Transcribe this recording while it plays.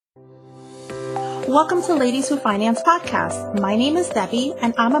Welcome to Ladies Who Finance podcast. My name is Debbie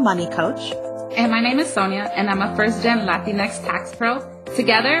and I'm a money coach. And my name is Sonia and I'm a first-gen Latinx tax pro.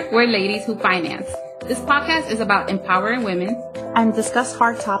 Together, we're Ladies Who Finance. This podcast is about empowering women and discuss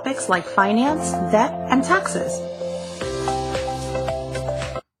hard topics like finance, debt, and taxes.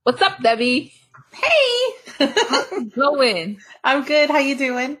 What's up, Debbie? Hey! How's it going? I'm good. How you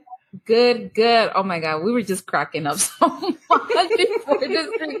doing? Good. Oh my God, we were just cracking up so much before this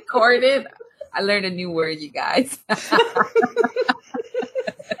recorded. I learned a new word, you guys.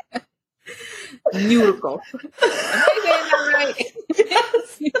 Musical. Am I saying that right?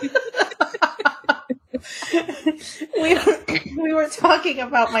 we were talking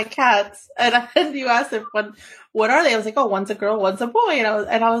about my cats, and you asked if what are they? I was like, oh, one's a girl, one's a boy,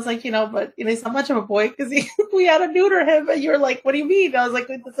 and I was like, but he's not much of a boy because we had to neuter him, and you were like, what do you mean? I was like,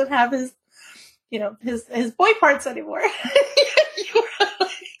 he doesn't have his his boy parts anymore. You were like,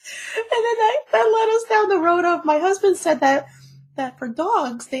 and then that led us down the road of my husband said that for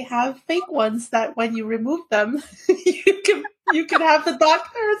dogs they have fake ones that when you remove them you can have the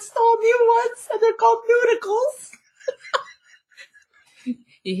doctor install new ones and they're called nudicles.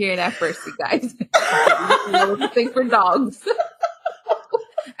 You hear that first, you guys. It's a thing for dogs.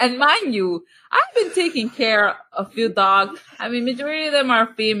 And mind you, I've been taking care of a few dogs. I mean, majority of them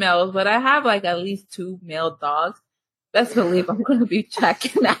are females, but I have like at least 2 male dogs. Best believe I'm going to be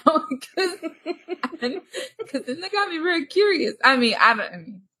checking out because then they got me very curious. I got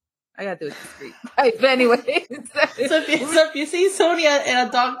to do it discreet. But anyway. So if you see Sonia in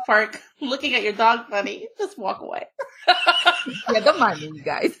a dog park looking at your dog bunny, just walk away. Yeah, don't mind me, you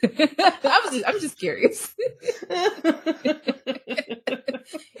guys. I'm just curious.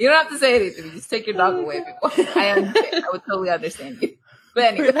 You don't have to say anything. You just take your dog away. I would totally understand you. But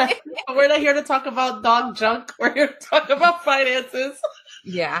anyway. We're not here to talk about dog junk. We're here to talk about finances.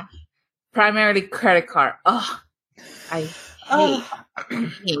 Yeah. Primarily credit card. Oh, I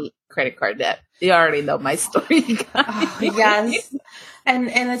hate credit card debt. You already know my story, guys. Yes. And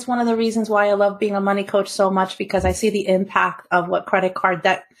it's one of the reasons why I love being a money coach so much, because I see the impact of what credit card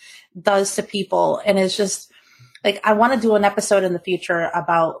debt does to people. And it's just like, I want to do an episode in the future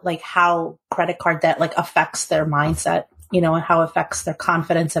about like how credit card debt like affects their mindset, and how it affects their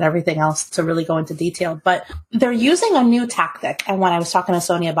confidence and everything else, to really go into detail. But they're using a new tactic. And when I was talking to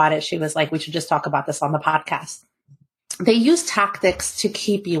Sonia about it, she was like, we should just talk about this on the podcast. They use tactics to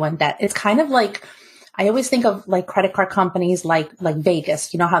keep you in debt. It's kind of like, I always think of like credit card companies like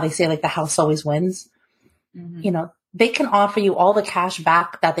Vegas. You know how they say like the house always wins? Mm-hmm. They can offer you all the cash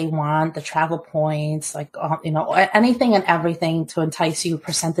back that they want, the travel points, like, anything and everything to entice you,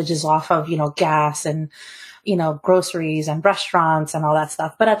 percentages off of, gas and, groceries and restaurants and all that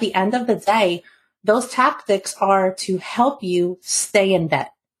stuff. But at the end of the day, those tactics are to help you stay in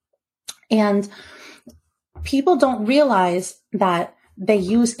debt. And people don't realize that they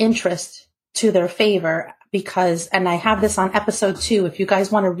use interest to their favor because, and I have this on episode 2, if you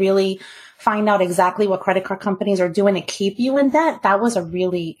guys want to really find out exactly what credit card companies are doing to keep you in debt, that was a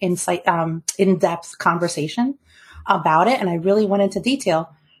really in-depth conversation about it. And I really went into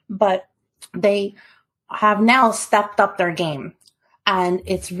detail, but they have now stepped up their game, and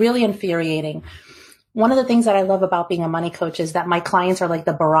it's really infuriating. One of the things that I love about being a money coach is that my clients are like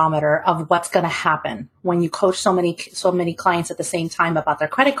the barometer of what's going to happen. When you coach so many clients at the same time about their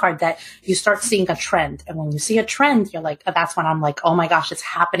credit card debt, you start seeing a trend. And when you see a trend, you're like, that's when I'm like, oh my gosh, it's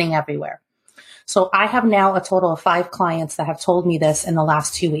happening everywhere. So I have now a total of 5 clients that have told me this in the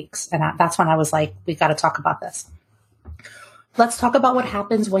last 2 weeks. And that's when I was like, we got to talk about this. Let's talk about what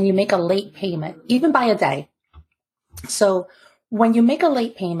happens when you make a late payment, even by a day. So when you make a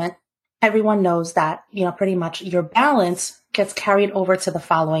late payment, everyone knows that, pretty much your balance gets carried over to the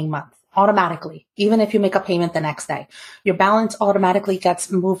following month automatically. Even if you make a payment the next day, your balance automatically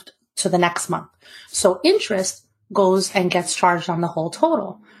gets moved to the next month. So interest goes and gets charged on the whole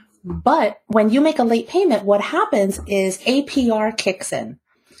total. But when you make a late payment, what happens is APR kicks in.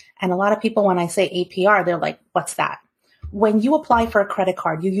 And a lot of people, when I say APR, they're like, what's that? When you apply for a credit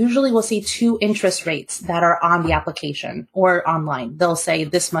card, you usually will see 2 interest rates that are on the application or online. They'll say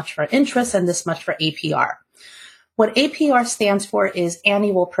this much for interest and this much for APR. What APR stands for is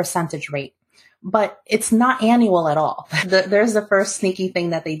annual percentage rate, but it's not annual at all. There's the first sneaky thing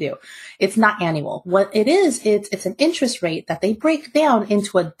that they do. It's not annual. What it is, it's an interest rate that they break down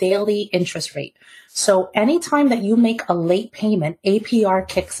into a daily interest rate. So anytime that you make a late payment, APR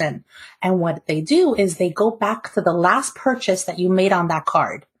kicks in. And what they do is they go back to the last purchase that you made on that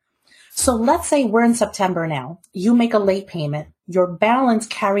card. So let's say we're in September now. You make a late payment. Your balance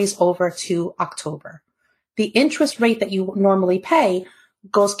carries over to October. The interest rate that you normally pay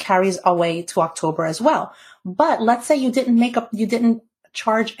carries away to October as well. But let's say you didn't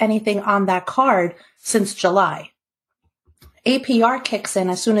charge anything on that card since July. APR kicks in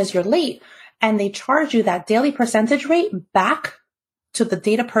as soon as you're late, and they charge you that daily percentage rate back to the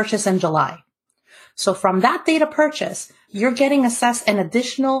date of purchase in July. So from that date of purchase, you're getting assessed an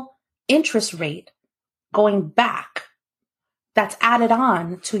additional interest rate going back that's added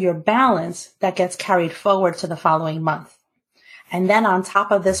on to your balance that gets carried forward to the following month. And then on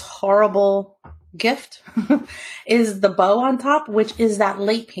top of this horrible gift is the bow on top, which is that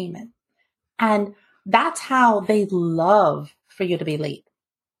late payment. And that's how they love for you to be late.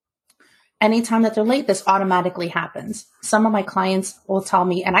 Anytime that they're late, this automatically happens. Some of my clients will tell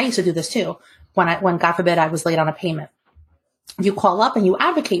me, and I used to do this too, when God forbid I was late on a payment. You call up and you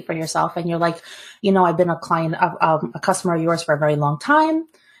advocate for yourself and you're like, I've been a customer of yours for a very long time.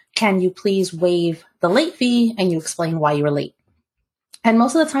 Can you please waive the late fee? And you explain why you were late. And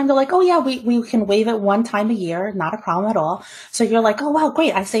most of the time they're like, oh yeah, we can waive it one time a year. Not a problem at all. So you're like, oh wow,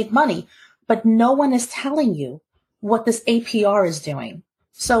 great. I saved money. But no one is telling you what this APR is doing.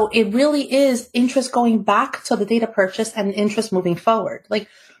 So it really is interest going back to the date of purchase and interest moving forward. Like,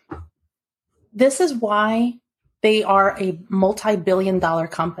 this is why they are a multi-billion-dollar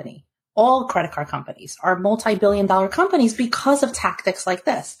company. All credit card companies are multi-billion-dollar companies because of tactics like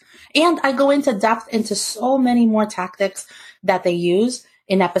this. And I go into depth into so many more tactics that they use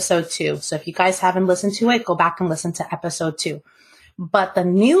in episode 2. So if you guys haven't listened to it, go back and listen to episode 2. But the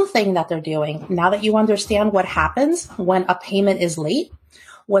new thing that they're doing, now that you understand what happens when a payment is late,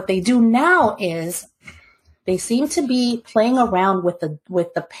 what they do now is they seem to be playing around with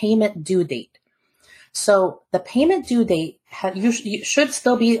the payment due date. So the payment due date you should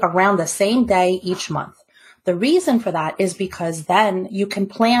still be around the same day each month. The reason for that is because then you can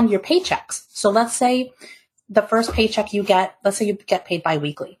plan your paychecks. So let's say the first paycheck you get, let's say you get paid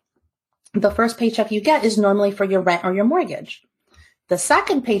biweekly. The first paycheck you get is normally for your rent or your mortgage. The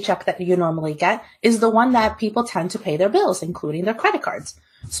second paycheck that you normally get is the one that people tend to pay their bills, including their credit cards.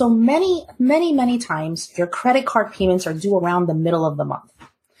 So many, many, many times your credit card payments are due around the middle of the month.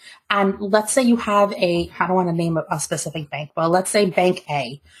 And let's say you have I don't want to name a specific bank, but let's say Bank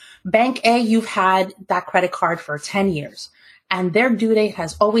A. Bank A, you've had that credit card for 10 years, and their due date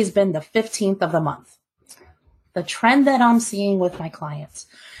has always been the 15th of the month. The trend that I'm seeing with my clients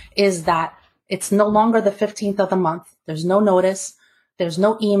is that it's no longer the 15th of the month. There's no notice. There's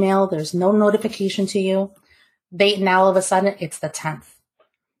no email. There's no notification to you. Now all of a sudden it's the 10th.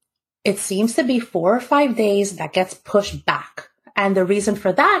 It seems to be 4 or 5 days that gets pushed back. And the reason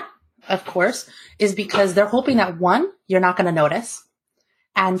for that, of course, is because they're hoping that 1, you're not going to notice,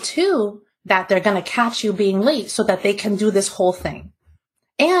 and 2, that they're going to catch you being late so that they can do this whole thing.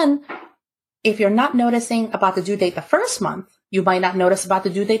 And if you're not noticing about the due date the first month, you might not notice about the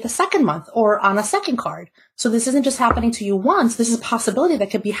due date the second month or on a second card. So this isn't just happening to you once. This is a possibility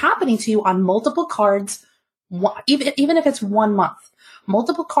that could be happening to you on multiple cards, even if it's 1 month.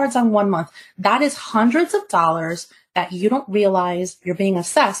 Multiple cards on 1 month. That is hundreds of dollars that you don't realize you're being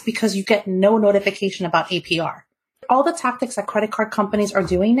assessed because you get no notification about APR. All the tactics that credit card companies are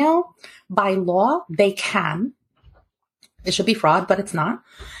doing now, by law, they can. It should be fraud, but it's not.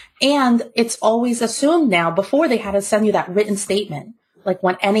 And it's always assumed now, before they had to send you that written statement. Like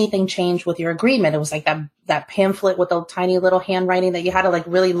when anything changed with your agreement, it was like that pamphlet with the tiny little handwriting that you had to like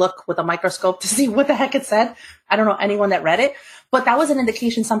really look with a microscope to see what the heck it said. I don't know anyone that read it, but that was an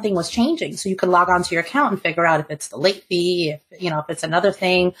indication something was changing. So you could log onto your account and figure out if it's the late fee, if it's another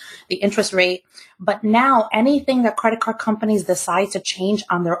thing, the interest rate. But now anything that credit card companies decide to change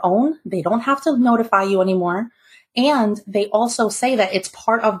on their own, they don't have to notify you anymore. And they also say that it's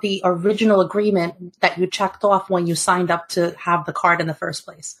part of the original agreement that you checked off when you signed up to have the card in the first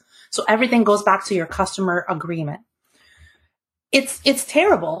place. So everything goes back to your customer agreement. It's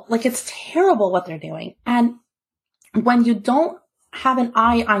terrible. Like, it's terrible what they're doing. And when you don't have an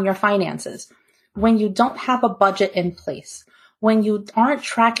eye on your finances, when you don't have a budget in place, when you aren't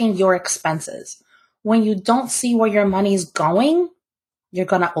tracking your expenses, when you don't see where your money's going, you're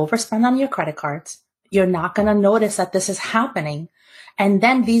going to overspend on your credit cards. You're not going to notice that this is happening. And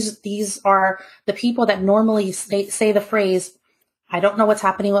then these are the people that normally say the phrase, I don't know what's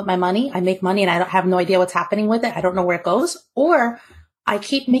happening with my money. I make money and I don't have no idea what's happening with it. I don't know where it goes. Or I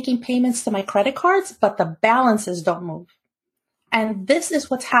keep making payments to my credit cards, but the balances don't move. And this is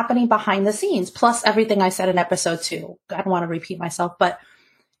what's happening behind the scenes, plus everything I said in episode 2. I don't want to repeat myself, but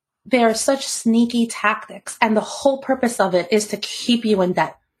there are such sneaky tactics. And the whole purpose of it is to keep you in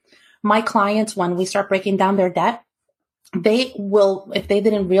debt. My clients, when we start breaking down their debt, they will, if they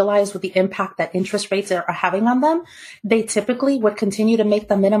didn't realize what the impact that interest rates are having on them, they typically would continue to make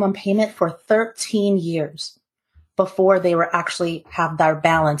the minimum payment for 13 years before they were actually have their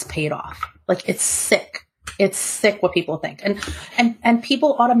balance paid off. Like, it's sick. It's sick what people think. And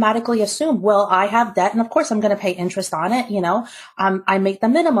people automatically assume, well, I have debt and of course I'm going to pay interest on it. I make the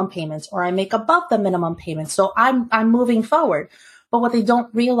minimum payments or I make above the minimum payments. So I'm moving forward. But what they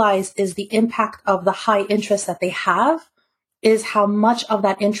don't realize is the impact of the high interest that they have is how much of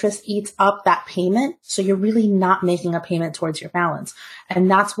that interest eats up that payment. So you're really not making a payment towards your balance. And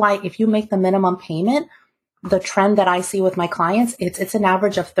that's why if you make the minimum payment, the trend that I see with my clients, it's an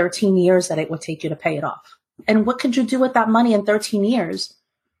average of 13 years that it would take you to pay it off. And what could you do with that money in 13 years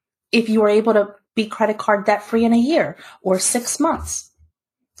if you were able to be credit card debt free in a year or 6 months?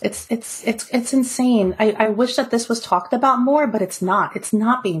 It's insane. I wish that this was talked about more, but it's not. It's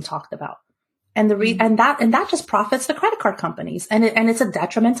not being talked about. And that just profits the credit card companies, and it's a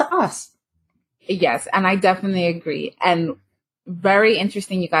detriment to us. Yes, and I definitely agree. And very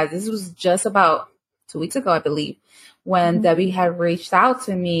interesting, you guys. This was just about 2 weeks ago, I believe, when Debbie had reached out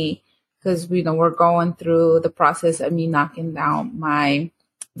to me because we're going through the process of me knocking down my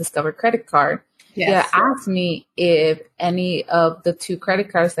Discover credit card. Yes. Yeah, asked me if any of the 2 credit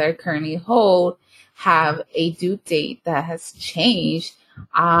cards that I currently hold have a due date that has changed.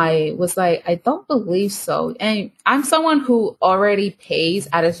 I was like, I don't believe so. And I'm someone who already pays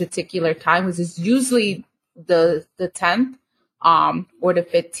at a particular time, which is usually the 10th or the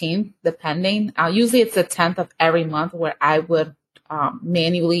 15th, depending. Usually it's the 10th of every month where I would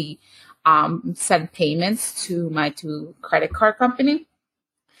manually send payments to my 2 credit card company.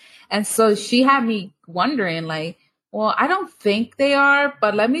 And so she had me wondering, like, well, I don't think they are,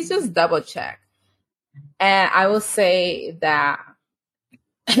 but let me just double check. And I will say that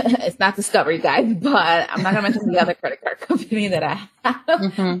it's not Discovery, guys, but I'm not going to mention the other credit card company that I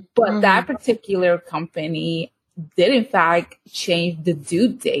have. But that particular company did, in fact, change the due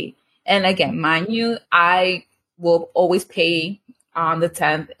date. And again, mind you, I will always pay on the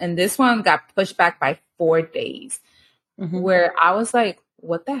 10th. And this one got pushed back by 4 days, where I was like,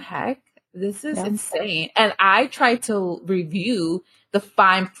 what the heck? This is insane. And I tried to review the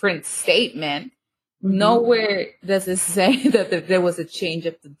fine print statement. Nowhere does it say that there was a change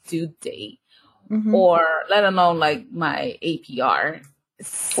of the due date or let alone like my APR.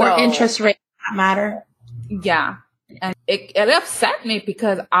 So, or interest rate matter. Yeah. And it upset me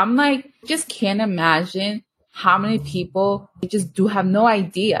because I'm like, just can't imagine how many people just do have no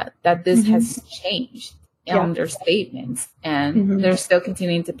idea that this has changed on their statements, and they're still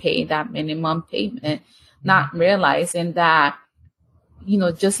continuing to pay that minimum payment, not realizing that,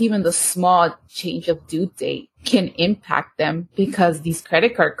 just even the small change of due date can impact them, because these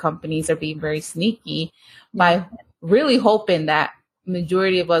credit card companies are being very sneaky by really hoping that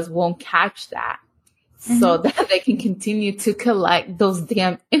majority of us won't catch that, so that they can continue to collect those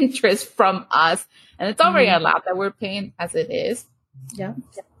damn interest from us. And it's already a lot that we're paying as it is. Yeah.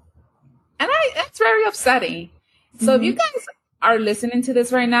 And it's very upsetting. So if you guys are listening to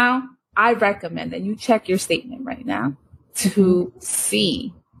this right now, I recommend that you check your statement right now to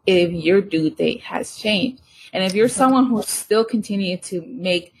see if your due date has changed. And if you're someone who's still continuing to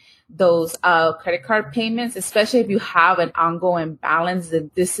make those credit card payments, especially if you have an ongoing balance, then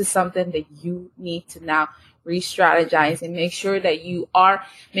this is something that you need to now re-strategize and make sure that you are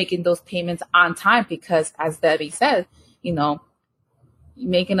making those payments on time, because as Debbie said,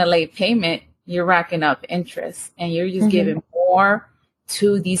 making a late payment, you're racking up interest, and you're just giving more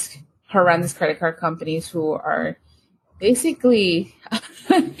to these horrendous credit card companies who are basically,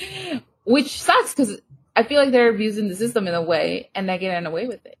 which sucks because I feel like they're abusing the system in a way, and they're getting away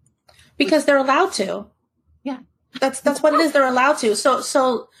with it. Because they're allowed to. Yeah. That's what it is. They're allowed to.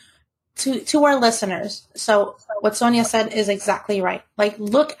 So to our listeners, so what Sonia said is exactly right. Like,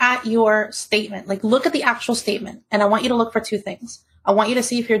 look at your statement, like look at the actual statement. And I want you to look for 2 things. I want you to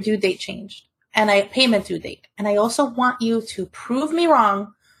see if your due date changed, and a payment due date. And I also want you to prove me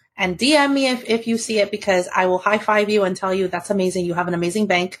wrong and DM me if you see it, because I will high five you and tell you that's amazing. You have an amazing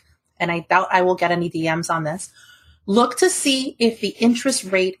bank. And I doubt I will get any DMs on this. Look to see if the interest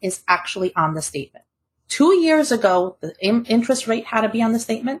rate is actually on the statement. 2 years ago, the interest rate had to be on the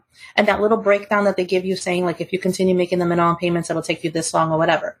statement, and that little breakdown that they give you saying, like, if you continue making the minimum payments, it'll take you this long or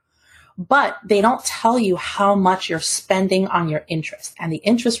whatever. But they don't tell you how much you're spending on your interest, and the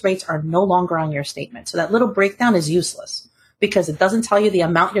interest rates are no longer on your statement. So that little breakdown is useless because it doesn't tell you the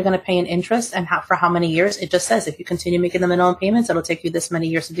amount you're going to pay in interest and for how many years. It just says if you continue making the minimum payments, it'll take you this many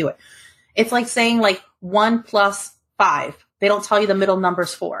years to do it. It's like saying like 1 + 5. They don't tell you the middle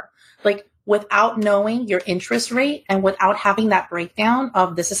number's 4. Like without knowing your interest rate and without having that breakdown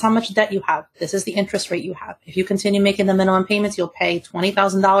of this is how much debt you have. This is the interest rate you have. If you continue making the minimum payments, you'll pay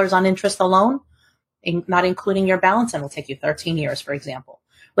 $20,000 on interest alone, not including your balance, and it'll take you 13 years, for example.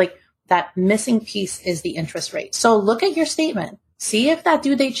 Like that missing piece is the interest rate. So look at your statement, see if that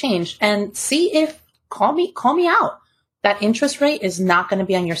due date changed, and see if, call me out. That interest rate is not going to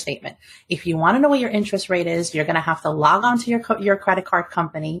be on your statement. If you want to know what your interest rate is, you're going to have to log on to your credit card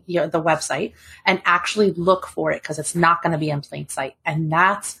company, the website, and actually look for it because it's not going to be in plain sight. And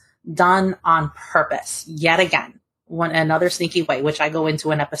that's done on purpose. Yet again, another sneaky way, which I go into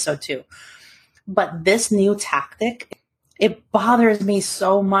in episode 2. But this new tactic, it bothers me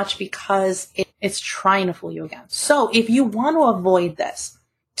so much because it's trying to fool you again. So if you want to avoid this,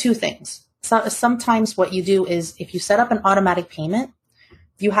 2 things. So sometimes what you do is if you set up an automatic payment,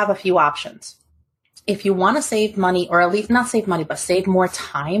 you have a few options. If you want to save money, or at least not save money, but save more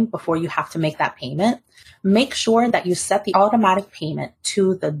time before you have to make that payment, make sure that you set the automatic payment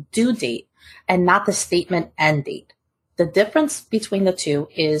to the due date and not the statement end date. The difference between the two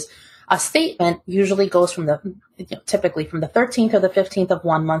is a statement usually goes from typically from the 13th or the 15th of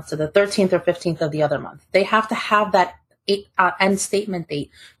one month to the 13th or 15th of the other month. They have to have that end statement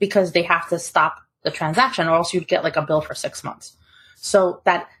date because they have to stop the transaction or else you'd get like a bill for 6 months. So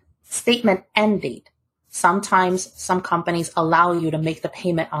that statement end date, sometimes some companies allow you to make the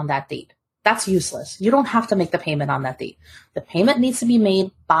payment on that date. That's useless. You don't have to make the payment on that date. The payment needs to be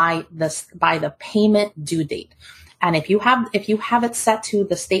made by the payment due date. And if you have it set to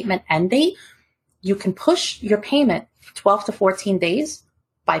the statement end date, you can push your payment 12 to 14 days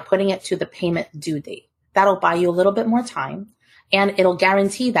by putting it to the payment due date. That'll buy you a little bit more time, and it'll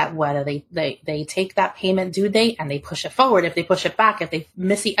guarantee that whether they take that payment due date and they push it forward, if they push it back, if they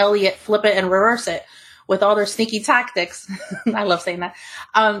Missy Elliott flip it and reverse it with all their sneaky tactics, I love saying that,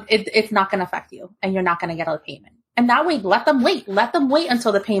 it's not going to affect you and you're not going to get a payment. And that way, let them wait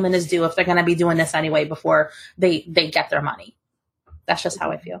until the payment is due if they're going to be doing this anyway before they get their money. That's just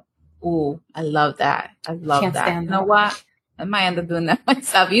how I feel. Ooh, I love that. I love Can't that. stand You know that. what? I might end up doing that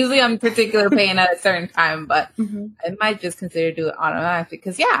myself. Usually I'm particular paying at a certain time, but I might just consider do it automatically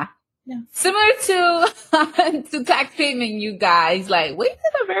because similar to tax payment, you guys, like wait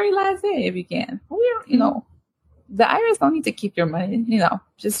till the very last day if you can. The IRS don't need to keep your money,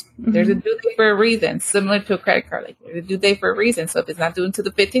 just there's a due date for a reason, similar to a credit card. Like there's a due date for a reason. So if it's not due until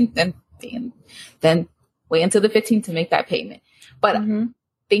the 15th, then wait until the 15th to make that payment. But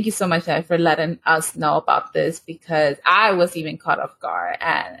thank you so much for letting us know about this because I was even caught off guard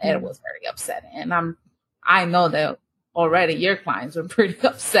and it was very upsetting. And I know that already your clients were pretty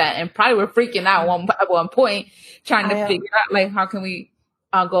upset and probably were freaking out at one point trying to figure out like how can we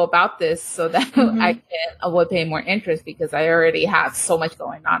go about this so that I can avoid paying more interest because I already have so much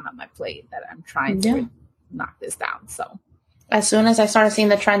going on my plate that I'm trying to knock this down. So as soon as I started seeing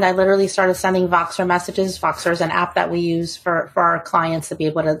the trend, I literally started sending Voxer messages. Voxer is an app that we use for our clients to be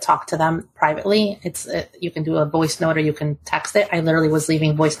able to talk to them privately. You can do a voice note or you can text it. I literally was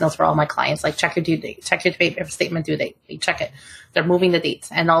leaving voice notes for all my clients, like check your due date, check your statement due date. Check it. They're moving the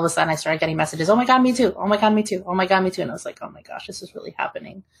dates. And all of a sudden I started getting messages. Oh my God, me too. Oh my God, me too. Oh my God, me too. And I was like, oh my gosh, this is really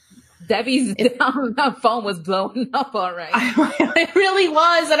happening. Debbie's phone was blowing up already. It really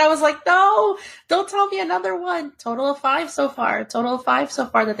was. And I was like, no, don't tell me another one. Total of 5 so far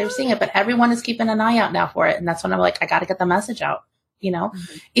that they're seeing it, but everyone is keeping an eye out now for it. And that's when I'm like, I got to get the message out.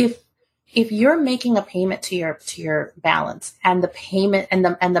 If you're making a payment to your balance and the payment and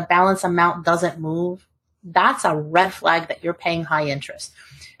the balance amount doesn't move, that's a red flag that you're paying high interest.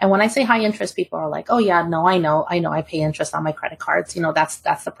 And when I say high interest, people are like, oh yeah, no, I know I pay interest on my credit cards.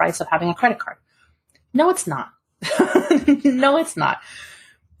 That's the price of having a credit card. No, it's not. No, it's not.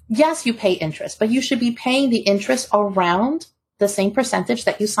 Yes, you pay interest, but you should be paying the interest around the same percentage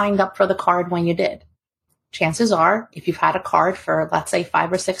that you signed up for the card when you did. Chances are, if you've had a card for, let's say,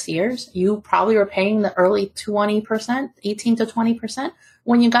 5 or 6 years, you probably were paying the early 20%, 18 to 20%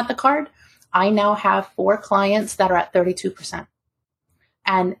 when you got the card. I now have 4 clients that are at 32%.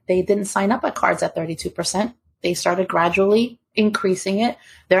 And they didn't sign up at cards at 32%. They started gradually increasing it.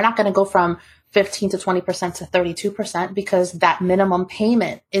 They're not going to go from 15 to 20% to 32% because that minimum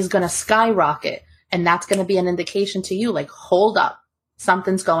payment is going to skyrocket. And that's going to be an indication to you like, hold up,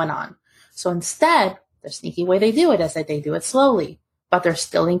 something's going on. So instead, the sneaky way they do it is that they do it slowly, but they're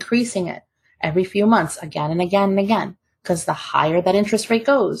still increasing it every few months again and again and again. Because the higher that interest rate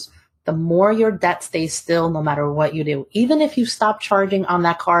goes, the more your debt stays still no matter what you do. Even if you stop charging on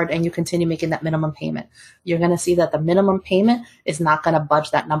that card and you continue making that minimum payment, you're going to see that the minimum payment is not going to budge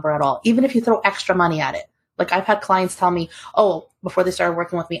that number at all. Even if you throw extra money at it, Like I've had clients tell me, oh, before they started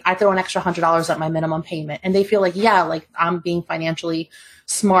working with me, I throw an extra $100 at my minimum payment. And they feel like, yeah, like I'm being financially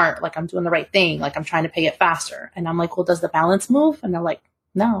smart. Like I'm doing the right thing. Like I'm trying to pay it faster. And I'm like, well, does the balance move? And they're like,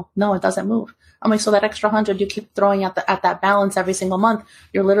 no, it doesn't move. I'm like, so that extra 100 you keep throwing at that balance every single month,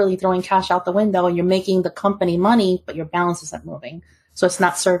 you're literally throwing cash out the window and you're making the company money, but your balance isn't moving. So it's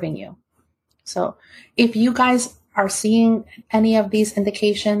not serving you. So if you guys are seeing any of these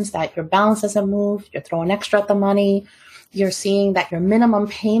indications that your balance doesn't move, you're throwing extra at the money, you're seeing that your minimum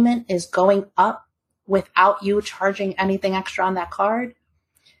payment is going up without you charging anything extra on that card,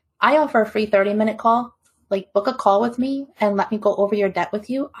 I offer a free 30-minute call. Like book a call with me and let me go over your debt with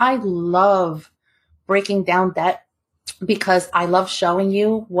you. I love breaking down debt because I love showing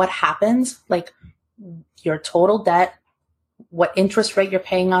you what happens, like your total debt, what interest rate you're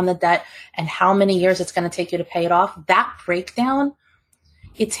paying on the debt, and how many years it's going to take you to pay it off. That breakdown,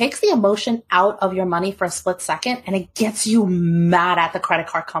 it takes the emotion out of your money for a split second and it gets you mad at the credit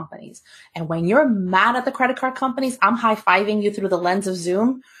card companies. And when you're mad at the credit card companies, I'm high-fiving you through the lens of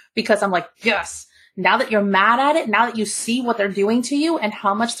Zoom because I'm like, yes, now that you're mad at it, now that you see what they're doing to you and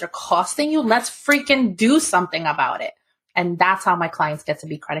how much they're costing you, let's freaking do something about it. And that's how my clients get to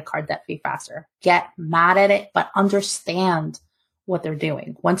be credit card debt free faster. Get mad at it, but understand what they're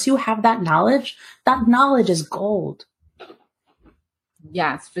doing. Once you have that knowledge is gold.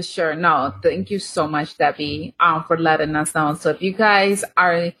 Yes, for sure. No, thank you so much, Debbie, for letting us know. So if you guys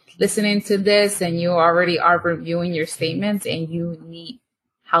are listening to this and you already are reviewing your statements and you need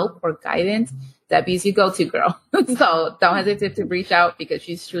help or guidance, Debbie's your go-to girl. So don't hesitate to reach out because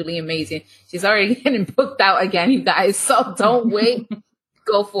she's truly amazing. She's already getting booked out again, you guys. So don't wait.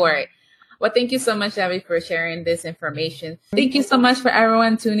 Go for it. Well, thank you so much, Debbie, for sharing this information. Thank you so much for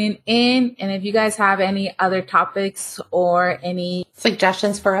everyone tuning in. And if you guys have any other topics or any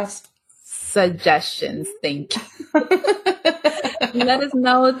suggestions for us, thank you. Let us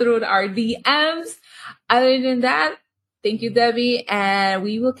know through our DMs. Other than that, thank you, Debbie, and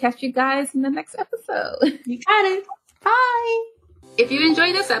we will catch you guys in the next episode. You got it. Bye. If you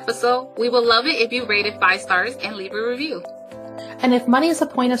enjoyed this episode, we would love it if you rated 5 stars and leave a review. And if money is a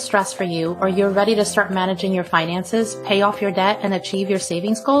point of stress for you, or you're ready to start managing your finances, pay off your debt, and achieve your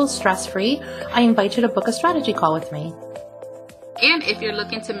savings goals stress-free, I invite you to book a strategy call with me. And if you're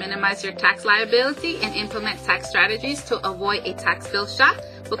looking to minimize your tax liability and implement tax strategies to avoid a tax bill shock,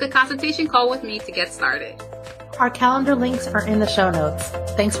 book a consultation call with me to get started. Our calendar links are in the show notes.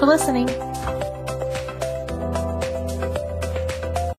 Thanks for listening.